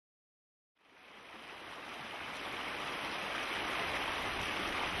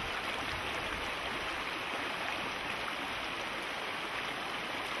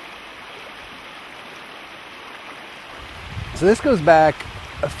So this goes back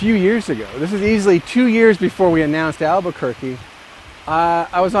a few years ago. This is easily 2 years before we announced Albuquerque.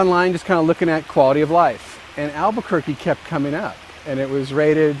 I was online just kind of looking at quality of life, and Albuquerque kept coming up, and it was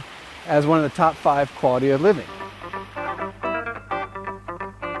rated as one of the top 5 quality of living.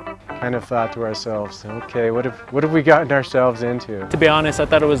 Kind of thought to ourselves, okay, what have we gotten ourselves into? To be honest, I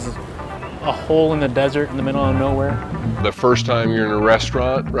thought it was a hole in the desert in the middle of nowhere. The first time you're in a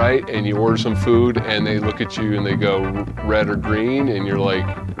restaurant, right, and you order some food and they look at you and they go red or green and you're like,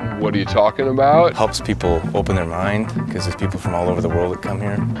 what are you talking about? Helps people open their mind because there's people from all over the world that come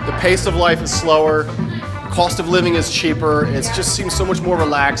here. The pace of life is slower, cost of living is cheaper, it just seems so much more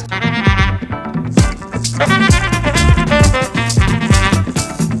relaxed.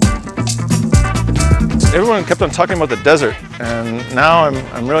 Everyone kept on talking about the desert, and now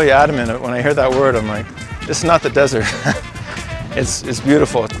I'm really adamant when I hear that word. I'm like, this is not the desert. It's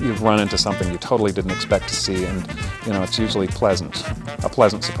beautiful. You've run into something you totally didn't expect to see, and you know it's usually pleasant, a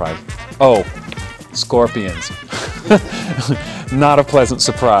pleasant surprise. Oh, scorpions. Not a pleasant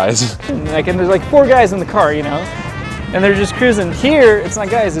surprise. And there's like 4 guys in the car, you know, and they're just cruising. Here, it's not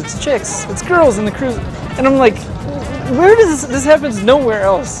guys, it's chicks, it's girls in the cruise, and I'm like, where does this happens nowhere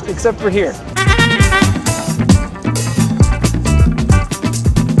else except for here.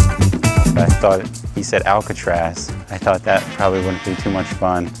 I thought he said Alcatraz. I thought that probably wouldn't be too much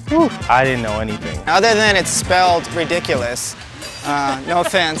fun. Whew, I didn't know anything. Other than it's spelled ridiculous. No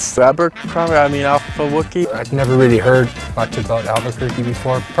offense. Abercrombie, I mean Albuquerque. I'd never really heard much about Albuquerque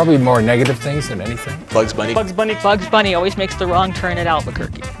before. Probably more negative things than anything. Bugs Bunny. Bugs Bunny. Bugs Bunny always makes the wrong turn at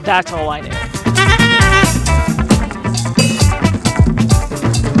Albuquerque. That's all I knew.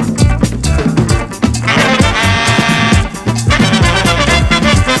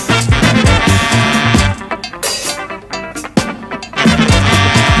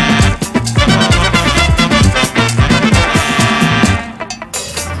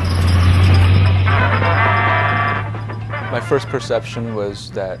 My first perception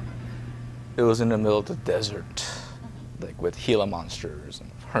was that it was in the middle of the desert, like with Gila monsters and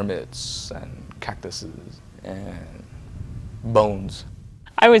hermits and cactuses and bones.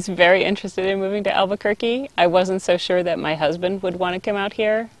 I was very interested in moving to Albuquerque. I wasn't so sure that my husband would want to come out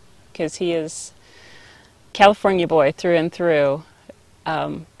here because he is California boy through and through.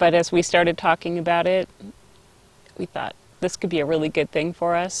 But as we started talking about it, we thought this could be a really good thing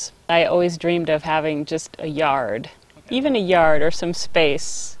for us. I always dreamed of having just a yard. Even a yard or some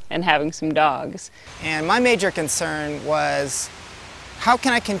space and having some dogs. And my major concern was, how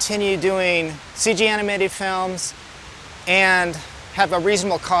can I continue doing CG animated films and have a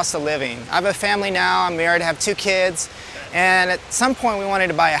reasonable cost of living? I have a family now, I'm married, I have 2 kids, and at some point we wanted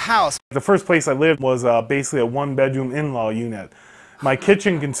to buy a house. The first place I lived was basically a 1-bedroom in-law unit. My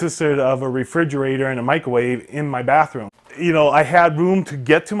kitchen consisted of a refrigerator and a microwave in my bathroom. You know, I had room to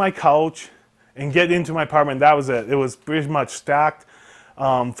get to my couch and get into my apartment. That was it. It was pretty much stacked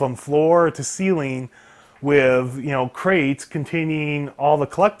from floor to ceiling with, you know, crates containing all the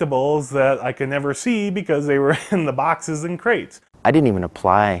collectibles that I could never see because they were in the boxes and crates. I didn't even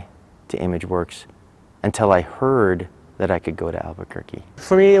apply to Imageworks until I heard that I could go to Albuquerque.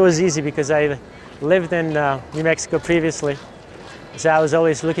 For me it was easy because I lived in New Mexico previously, so I was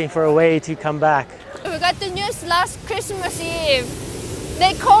always looking for a way to come back. We got the news last Christmas Eve.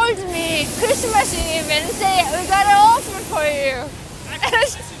 They called me Christmas Eve and said, we got an offer for you.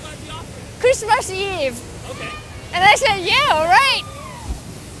 Christmas Eve. Okay. And I said, yeah, all right.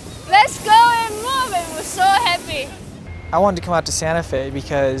 Let's go and move. And we're so happy. I wanted to come out to Santa Fe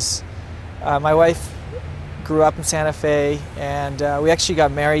because my wife grew up in Santa Fe and we actually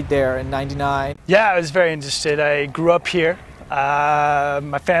got married there in '99. Yeah, I was very interested. I grew up here.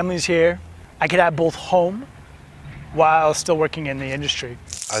 My family's here. I could have both home while still working in the industry.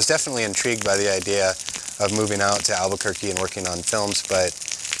 I was definitely intrigued by the idea of moving out to Albuquerque and working on films, but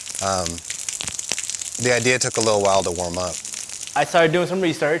the idea took a little while to warm up. I started doing some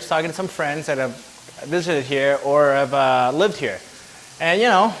research, talking to some friends that have visited here or have lived here. And you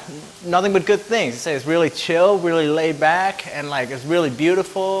know, nothing but good things. They say it's really chill, really laid back, and like it's really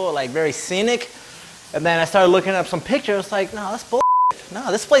beautiful, like very scenic. And then I started looking up some pictures, like, no, that's bull***.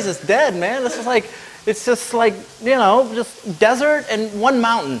 No, this place is dead, man. This is like, it's just like, you know, just desert and one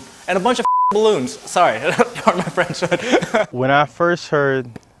mountain and a bunch of balloons. Sorry, pardon my French. When I first heard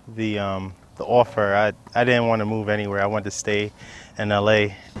the offer, I didn't want to move anywhere. I wanted to stay in LA.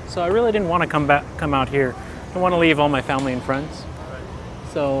 So I really didn't want to come out here. I didn't want to leave all my family and friends.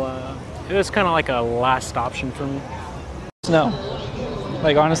 So it was kind of like a last option for me. No,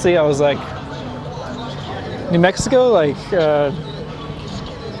 like honestly, I was like, New Mexico, like,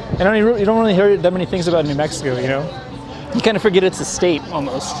 you don't really hear that many things about New Mexico, you know? You kind of forget it's a state,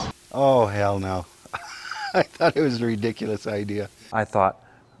 almost. Oh, hell no. I thought it was a ridiculous idea. I thought,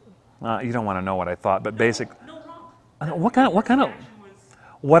 you don't want to know what I thought, but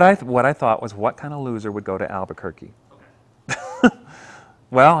what I thought was, what kind of loser would go to Albuquerque?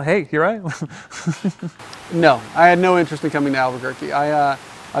 Well, hey, here I am. No, I had no interest in coming to Albuquerque.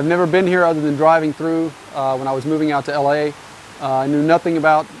 I've never been here other than driving through when I was moving out to LA. I knew nothing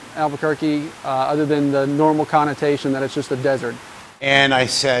about Albuquerque other than the normal connotation that it's just a desert. And I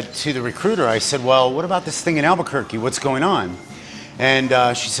said to the recruiter, I said, well, what about this thing in Albuquerque? What's going on?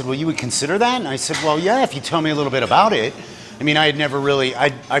 And she said, well, you would consider that? And I said, well, yeah, if you tell me a little bit about it. I mean, I had never really,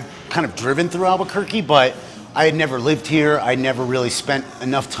 I've kind of driven through Albuquerque, but I had never lived here. I never really spent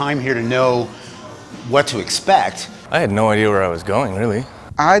enough time here to know what to expect. I had no idea where I was going, really.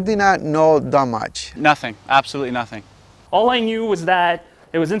 I did not know that much. Nothing, absolutely nothing. All I knew was that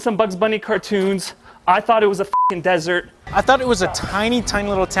it was in some Bugs Bunny cartoons. I thought it was a f***ing desert. I thought it was a tiny, tiny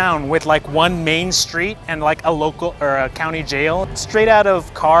little town with like one main street and like a local or a county jail. Straight out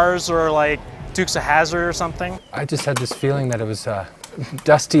of Cars or like Dukes of Hazzard or something. I just had this feeling that it was a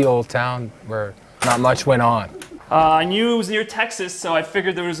dusty old town where not much went on. I knew it was near Texas, so I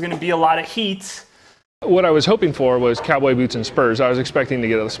figured there was going to be a lot of heat. What I was hoping for was cowboy boots and spurs. I was expecting to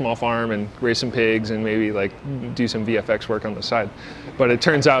get a small farm and raise some pigs and maybe like do some VFX work on the side. But it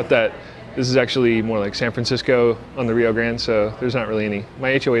turns out that this is actually more like San Francisco on the Rio Grande, so there's not really any.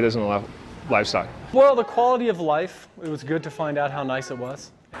 My HOA doesn't allow livestock. Well, the quality of life, it was good to find out how nice it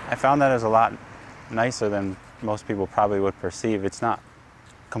was. I found that it was a lot nicer than most people probably would perceive. It's not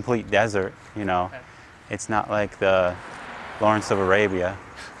complete desert, you know. It's not like the Lawrence of Arabia.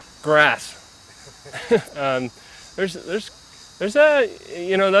 Grass. There's a,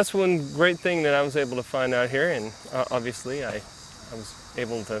 you know, that's one great thing that I was able to find out here, and obviously I was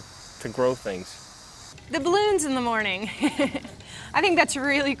able to grow things. The balloons in the morning. I think that's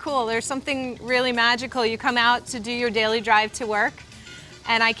really cool. There's something really magical. You come out to do your daily drive to work,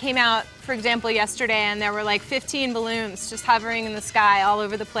 and I came out, for example, yesterday, and there were like 15 balloons just hovering in the sky all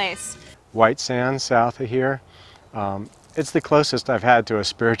over the place. White sand south of here. It's the closest I've had to a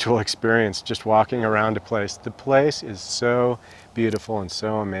spiritual experience just walking around a place. The place is so beautiful and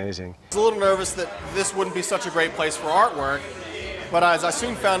so amazing. I was a little nervous that this wouldn't be such a great place for artwork, but as I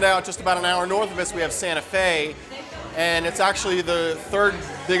soon found out, just about an hour north of us we have Santa Fe, and it's actually the third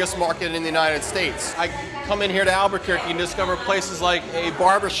biggest market in the United States. I come in here to Albuquerque and discover places like a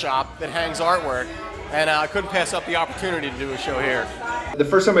barber shop that hangs artwork, and I couldn't pass up the opportunity to do a show here. The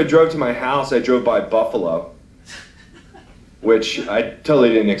first time I drove to my house, I drove by Buffalo, which I totally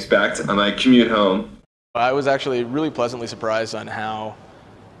didn't expect on my commute home. I was actually really pleasantly surprised on how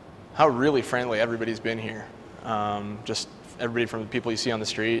really friendly everybody's been here. Just everybody from the people you see on the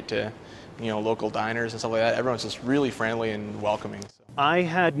street to, you know, local diners and stuff like that. Everyone's just really friendly and welcoming. I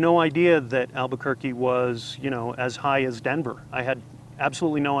had no idea that Albuquerque was, you know, as high as Denver. I had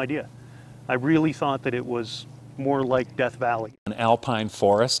absolutely no idea. I really thought that it was more like Death Valley. An alpine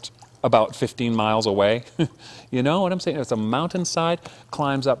forest about 15 miles away. You know what I'm saying? It's a mountainside,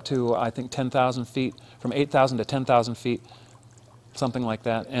 climbs up to, I think, 10,000 feet, from 8,000 to 10,000 feet, something like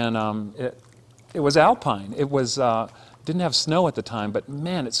that. And it was alpine. It was, didn't have snow at the time, but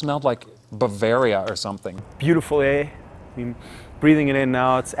man, it smelled like Bavaria or something. Beautiful air. I mean, breathing it in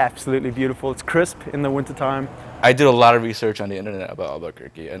now, it's absolutely beautiful. It's crisp in the wintertime. I did a lot of research on the internet about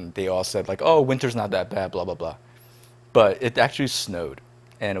Albuquerque, and they all said like, oh, winter's not that bad, blah, blah, blah. But it actually snowed,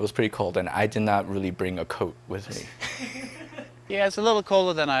 and it was pretty cold, and I did not really bring a coat with me. Yeah, it's a little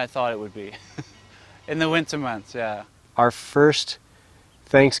colder than I thought it would be in the winter months, yeah. Our first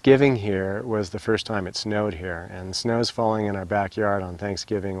Thanksgiving here was the first time it snowed here, and snow's falling in our backyard on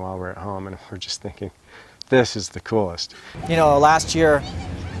Thanksgiving while we're at home, and we're just thinking, this is the coolest. You know, last year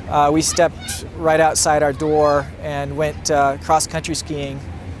we stepped right outside our door and went cross-country skiing,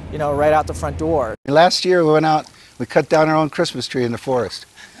 you know, right out the front door. Last year we went out, we cut down our own Christmas tree in the forest.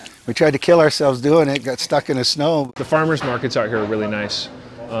 We tried to kill ourselves doing it, got stuck in the snow. The farmers markets out here are really nice.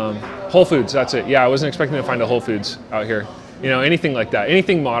 Whole Foods, that's it. Yeah, I wasn't expecting to find a Whole Foods out here. You know, anything like that,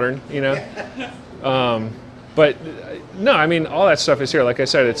 anything modern, you know. But no, I mean, all that stuff is here. Like I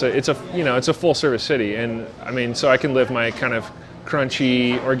said, it's a full service city, and I mean, so I can live my kind of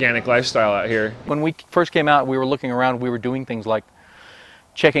crunchy, organic lifestyle out here. When we first came out, we were looking around. We were doing things like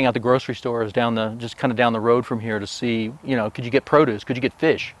checking out the grocery stores just kind of down the road from here to see, you know, could you get produce? Could you get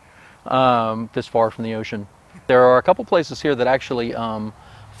fish this far from the ocean? There are a couple places here that actually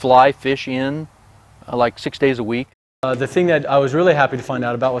fly fish in like 6 days a week. The thing that I was really happy to find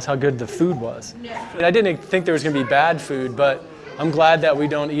out about was how good the food was. I didn't think there was going to be bad food, but I'm glad that we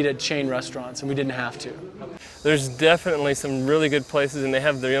don't eat at chain restaurants, and we didn't have to. There's definitely some really good places, and they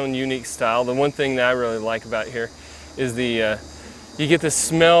have their own unique style. The one thing that I really like about here is you get this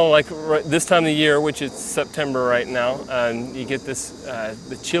smell like this time of the year, which is September right now. You get this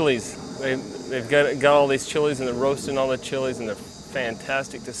the chilies. They've got all these chilies, and they're roasting all the chilies, and they're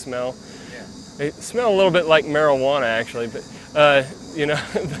fantastic to smell. They smell a little bit like marijuana, actually, but you know,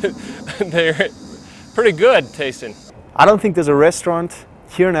 they're pretty good tasting. I don't think there's a restaurant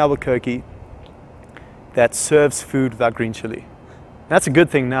here in Albuquerque that serves food without green chili. That's a good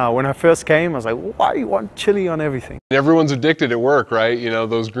thing now. When I first came, I was like, why do you want chili on everything? Everyone's addicted at work, right? You know,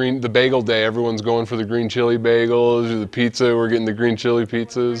 the bagel day, everyone's going for the green chili bagels, or the pizza, we're getting the green chili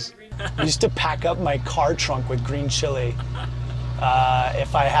pizzas. I used to pack up my car trunk with green chili.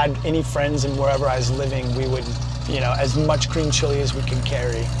 If I had any friends and wherever I was living, we would, you know, as much green chili as we could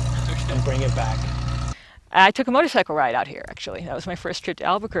carry and bring it back. I took a motorcycle ride out here, actually. That was my first trip to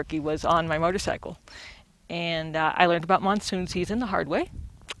Albuquerque, was on my motorcycle. And I learned about monsoon season the hard way.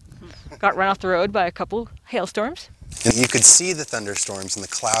 Got run off the road by a couple hailstorms. And you could see the thunderstorms and the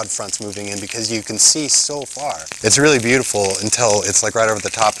cloud fronts moving in because you can see so far. It's really beautiful until it's like right over the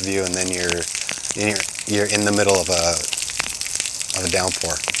top of you, and then you're in the middle of a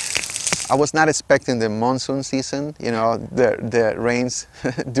downpour. I was not expecting the monsoon season, you know, the rains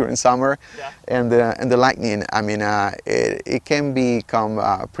during summer, and the lightning. I mean, it can become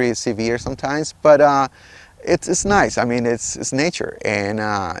pretty severe sometimes, but it's nice. I mean, it's nature, and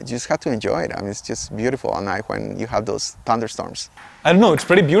you just have to enjoy it. I mean, it's just beautiful at night when you have those thunderstorms. I don't know, it's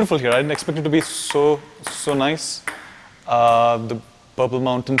pretty beautiful here. I didn't expect it to be so nice. The purple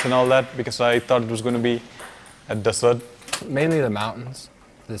mountains and all that, because I thought it was going to be a desert. Mainly the mountains.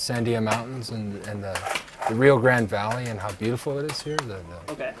 The Sandia Mountains and the Rio Grande Valley and how beautiful it is here.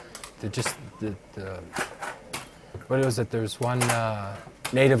 What was it? There's one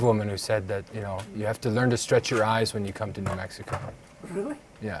native woman who said that, you know, you have to learn to stretch your eyes when you come to New Mexico. Really?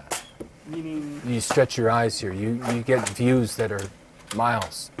 Yeah. Meaning? You stretch your eyes here. You get views that are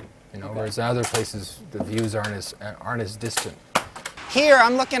miles, you know, whereas in other places the views aren't as distant. Here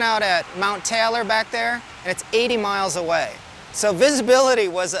I'm looking out at Mount Taylor back there, and it's 80 miles away. So visibility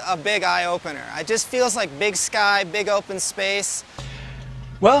was a big eye-opener. It just feels like big sky, big open space.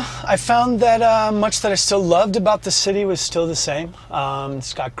 Well, I found that much that I still loved about the city was still the same.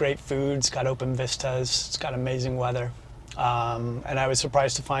 It's got great food, it's got open vistas, it's got amazing weather. And I was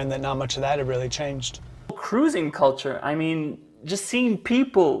surprised to find that not much of that had really changed. Cruising culture, I mean, just seeing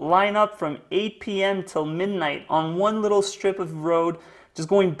people line up from 8 p.m. till midnight on one little strip of road, just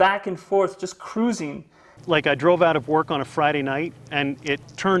going back and forth, just cruising. Like, I drove out of work on a Friday night, and it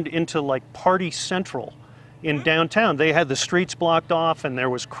turned into like Party Central in downtown. They had the streets blocked off, and there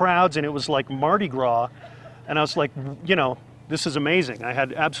was crowds, and it was like Mardi Gras. And I was like, you know, this is amazing. I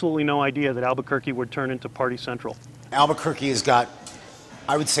had absolutely no idea that Albuquerque would turn into Party Central. Albuquerque has got,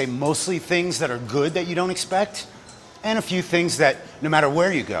 I would say, mostly things that are good that you don't expect, and a few things that, no matter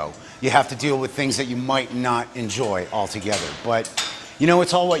where you go, you have to deal with things that you might not enjoy altogether. But, you know,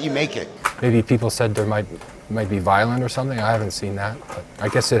 it's all what you make it. Maybe people said there might be violent or something. I haven't seen that, but I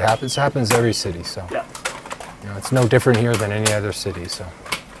guess it happens. It happens every city, so. Yeah. You know, it's no different here than any other city, so.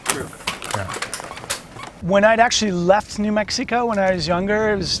 True. Yeah. When I'd actually left New Mexico when I was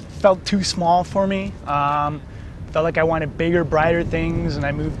younger, it felt too small for me. Felt like I wanted bigger, brighter things, and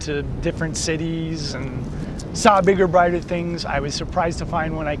I moved to different cities and saw bigger, brighter things. I was surprised to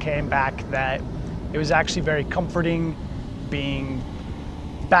find when I came back that it was actually very comforting being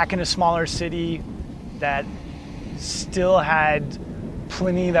back in a smaller city that still had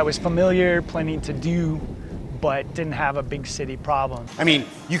plenty that was familiar, plenty to do, but didn't have a big city problem. I mean,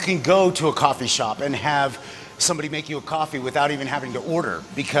 you can go to a coffee shop and have somebody make you a coffee without even having to order,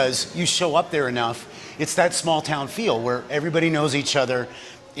 because you show up there enough. It's that small town feel where everybody knows each other,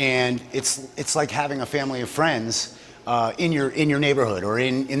 and it's like having a family of friends in your neighborhood or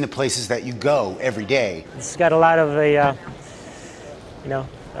in the places that you go every day. It's got a lot of a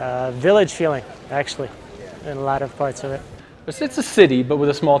village feeling, actually, in a lot of parts of it. It's a city, but with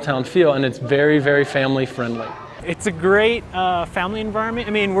a small town feel, and it's very, very family friendly. It's a great family environment.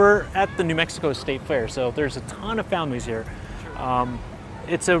 I mean, we're at the New Mexico State Fair, so there's a ton of families here.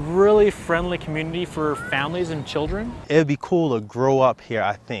 It's a really friendly community for families and children. It'd be cool to grow up here,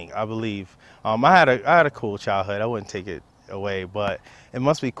 I believe. I had a cool childhood. I wouldn't take it away, but it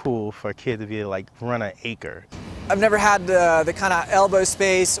must be cool for a kid to be like run an acre. I've never had the kind of elbow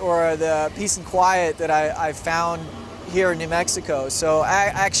space or the peace and quiet that I found here in New Mexico, so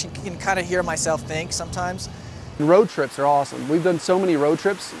I actually can kind of hear myself think sometimes. Road trips are awesome. We've done so many road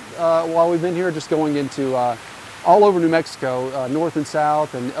trips while we've been here, just going into all over New Mexico, north and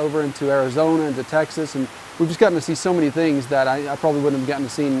south, and over into Arizona, into Texas, and we've just gotten to see so many things that I probably wouldn't have gotten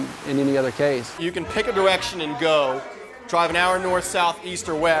to see in any other case. You can pick a direction and go, drive an hour north, south, east,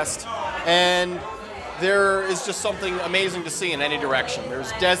 or west, and there is just something amazing to see in any direction.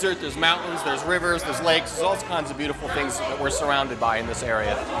 There's desert, there's mountains, there's rivers, there's lakes, there's all kinds of beautiful things that we're surrounded by in this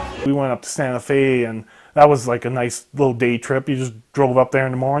area. We went up to Santa Fe, and that was like a nice little day trip. You just drove up there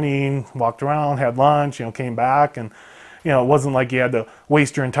in the morning, walked around, had lunch, came back, and it wasn't like you had to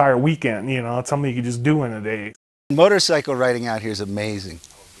waste your entire weekend. It's something you could just do in a day. Motorcycle riding out here is amazing.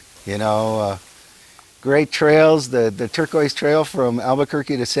 Great trails. The Turquoise Trail from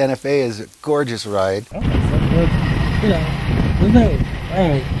Albuquerque to Santa Fe is a gorgeous ride. There's no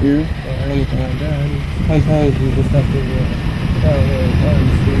wrong here or anything like that. Sometimes you just have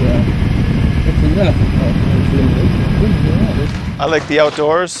I like the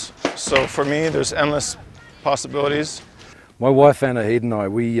outdoors, so for me there's endless possibilities. My wife Anna, Heed and I,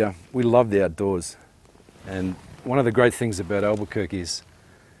 we love the outdoors, and one of the great things about Albuquerque is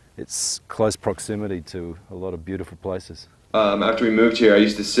its close proximity to a lot of beautiful places. After we moved here, I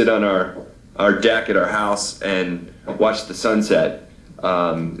used to sit on our deck at our house and watch the sunset.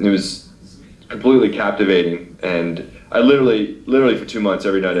 It was completely captivating, and I literally for 2 months,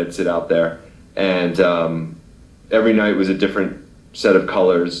 every night I'd sit out there, and every night was a different set of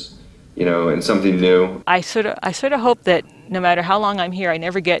colors, and something new. I sort of hope that no matter how long I'm here, I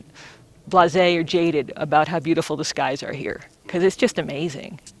never get blasé or jaded about how beautiful the skies are here, because it's just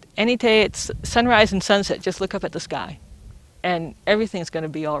amazing. Any day it's sunrise and sunset, just look up at the sky, and everything's going to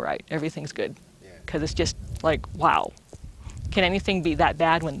be all right. Everything's good, because it's just like, wow. Can anything be that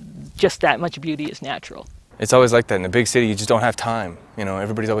bad when just that much beauty is natural? It's always like that. In a big city, you just don't have time.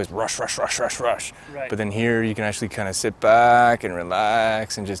 Everybody's always rush. Right. But then here, you can actually kind of sit back and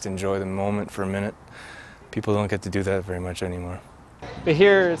relax and just enjoy the moment for a minute. People don't get to do that very much anymore. But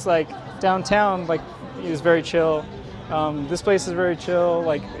here, it's like downtown, is very chill. This place is very chill,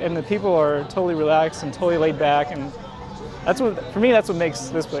 and the people are totally relaxed and totally laid back, and for me, that's what makes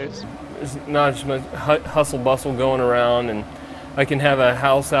this place. There's not as much hustle bustle going around, and I can have a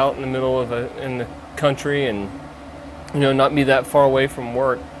house out in the middle of in the country, and not be that far away from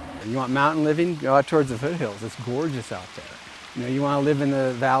work. You want mountain living? Go out towards the foothills. It's gorgeous out there. You want to live in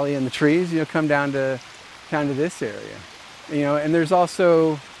the valley and the trees? Come down to this area. And there's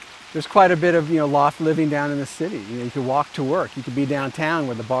quite a bit of loft living down in the city. You can walk to work. You could be downtown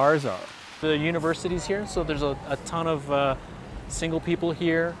where the bars are. The university's here, so there's a ton of single people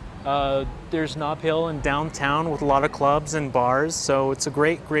here. There's Nob Hill and downtown with a lot of clubs and bars, so it's a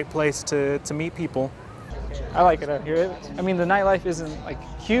great place to meet people. I like it out here. I mean, the nightlife isn't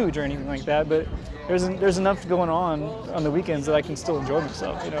huge or anything like that, but there's enough going on the weekends that I can still enjoy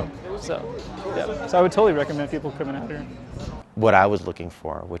myself, So, yeah. So I would totally recommend people coming out here. What I was looking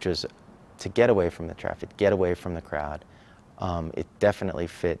for, which was to get away from the traffic, get away from the crowd. It definitely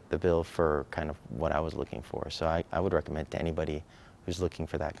fit the bill for kind of what I was looking for. So I would recommend to anybody who's looking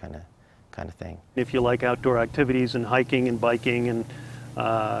for that kind of thing. If you like outdoor activities and hiking and biking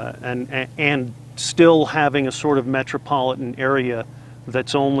and still having a sort of metropolitan area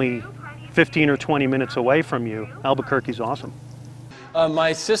that's only 15 or 20 minutes away from you, Albuquerque's awesome.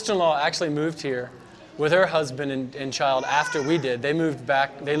 My sister-in-law actually moved here with her husband and child after we did. They moved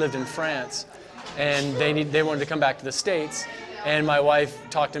back, they lived in France, and they wanted to come back to the States, and my wife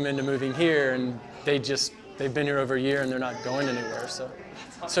talked them into moving here, and they've been here over a year and they're not going anywhere.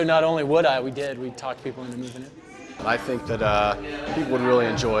 So not only we talked people into moving it. I think that people would really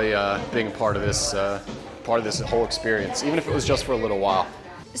enjoy being a part of this whole experience, even if it was just for a little while.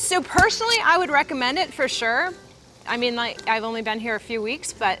 So personally, I would recommend it for sure. I mean, I've only been here a few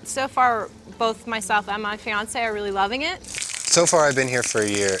weeks, but so far, both myself and my fiance are really loving it. So far, I've been here for a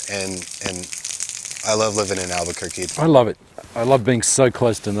year, and I love living in Albuquerque. I love it. I love being so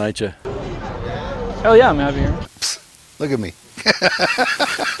close to nature. Hell yeah, I'm happy here. Look at me.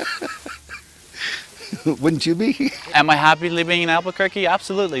 Wouldn't you be? Am I happy living in Albuquerque?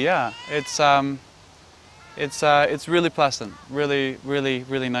 Absolutely, yeah. It's really pleasant.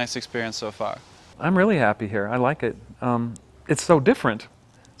 Really nice experience so far. I'm really happy here. I like it. It's so different.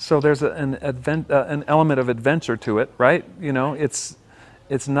 So there's an element of adventure to it, right? It's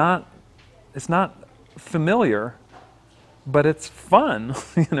not familiar, but it's fun,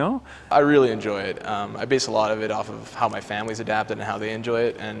 I really enjoy it. I base a lot of it off of how my family's adapted and how they enjoy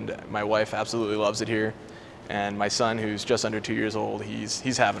it, and my wife absolutely loves it here. And my son, who's just under 2 years old,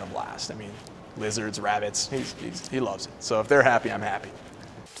 he's having a blast. I mean, lizards, rabbits, he loves it. So if they're happy, I'm happy.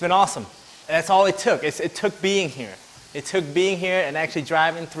 It's been awesome. That's all it took. It took being here. It took being here and actually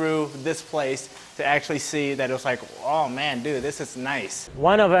driving through this place to actually see that it was like, oh man, dude, this is nice.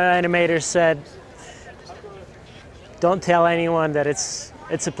 One of our animators said, don't tell anyone that it's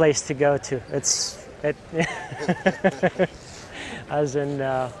a place to go to. As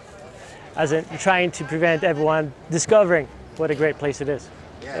in trying to prevent everyone discovering what a great place it is.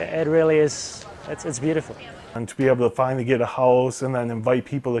 It really is, it's beautiful. And to be able to finally get a house and then invite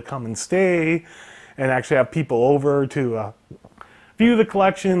people to come and stay and actually have people over to view the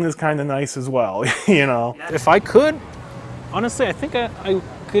collection is kind of nice as well, you know. If I could, honestly, I think I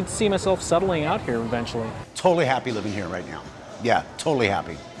could see myself settling out here eventually. Totally happy living here right now. Yeah, totally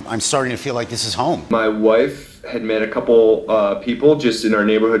happy. I'm starting to feel like this is home. My wife had met a couple people just in our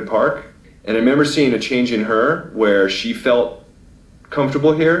neighborhood park, and I remember seeing a change in her where she felt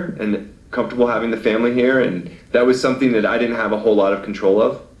comfortable here and comfortable having the family here, and that was something that I didn't have a whole lot of control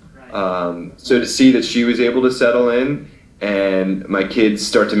of. So to see that she was able to settle in and my kids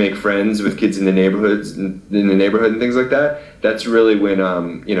start to make friends with kids in the neighborhood and things like that, that's really when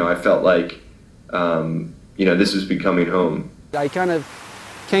you know, I felt like you know, this was becoming home. I kind of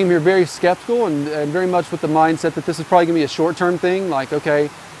came here very skeptical and very much with the mindset that this is probably going to be a short-term thing, like, okay,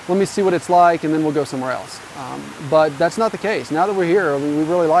 let me see what it's like and then we'll go somewhere else. But that's not the case. Now that we're here, we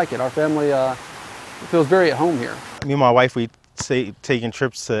really like it. Our family feels very at home here. Me and my wife, we taking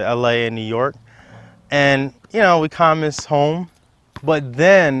trips to LA and New York, and you know, we kind of miss home, but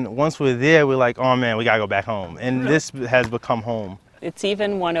then once we're there, we're like, oh man, we gotta go back home, and this has become home. It's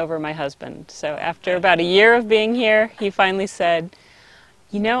even won over my husband. So after about a year of being here, he finally said,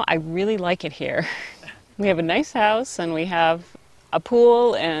 you know, I really like it here. We have a nice house and we have a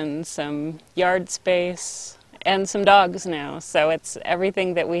pool and some yard space and some dogs now, so it's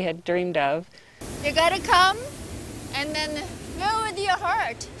everything that we had dreamed of. You gotta come and then fill with your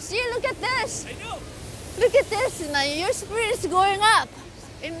heart. See, look at this. I know. Look at this, and your spirit is going up.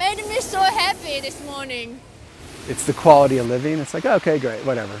 It made me so happy this morning. It's the quality of living. It's like, okay, great,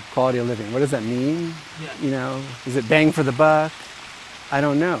 whatever. Quality of living. What does that mean? Yeah. You know, is it bang for the buck? I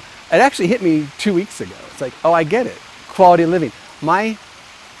don't know. It actually hit me 2 weeks ago. It's like, oh, I get it. Quality of living. My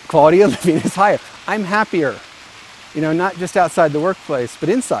quality of living is higher. I'm happier. You know, not just outside the workplace, but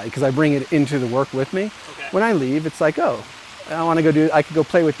inside, because I bring it into the work with me. Okay. When I leave, it's like, oh, I want to go I can go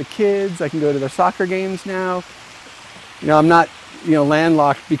play with the kids. I can go to their soccer games now. You know, I'm not, you know,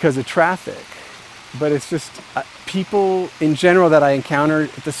 landlocked because of traffic, but it's just people in general that I encounter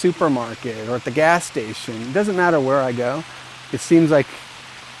at the supermarket or at the gas station. It doesn't matter where I go. It seems like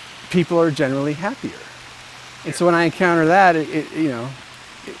people are generally happier. And so when I encounter that, you know,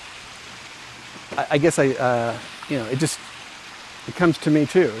 I guess you know, it comes to me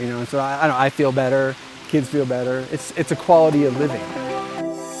too, you know, and so I feel better, kids feel better. It's a quality of living.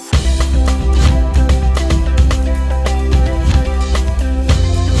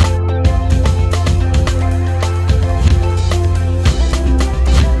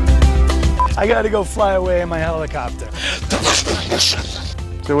 I gotta go fly away in my helicopter.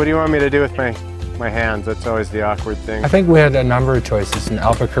 So what do you want me to do with my hands? That's always the awkward thing. I think we had a number of choices in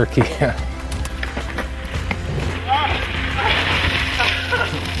Albuquerque.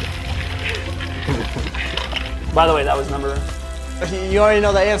 By the way, that was number... You already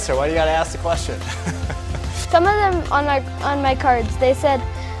know the answer. Why do you gotta ask the question? Some of them on my cards, they said,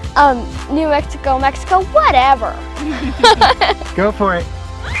 New Mexico, Mexico, whatever. Go for it.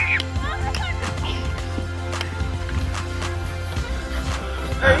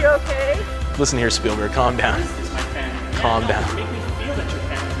 Are you okay? Listen here, Spielberg, calm down. This is my family. Calm down. Make me feel that your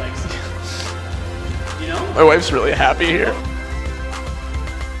family likes you. You know? My wife's really happy here.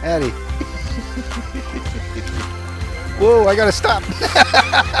 Addie. Whoa, I gotta stop.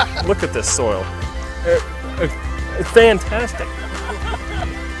 Look at this soil. It's fantastic.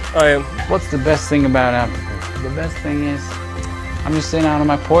 What's the best thing about Albuquerque? The best thing is I'm just sitting out on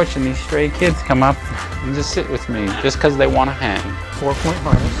my porch and these stray kids come up and just sit with me just because they want to hang. 4-point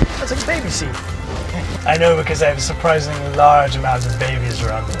harness. That's like baby seat. I know because I have a surprisingly large amount of babies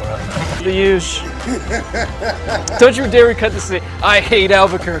around the world. The huge. Don't you dare cut this thing. I hate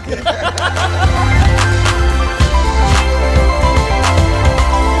Albuquerque.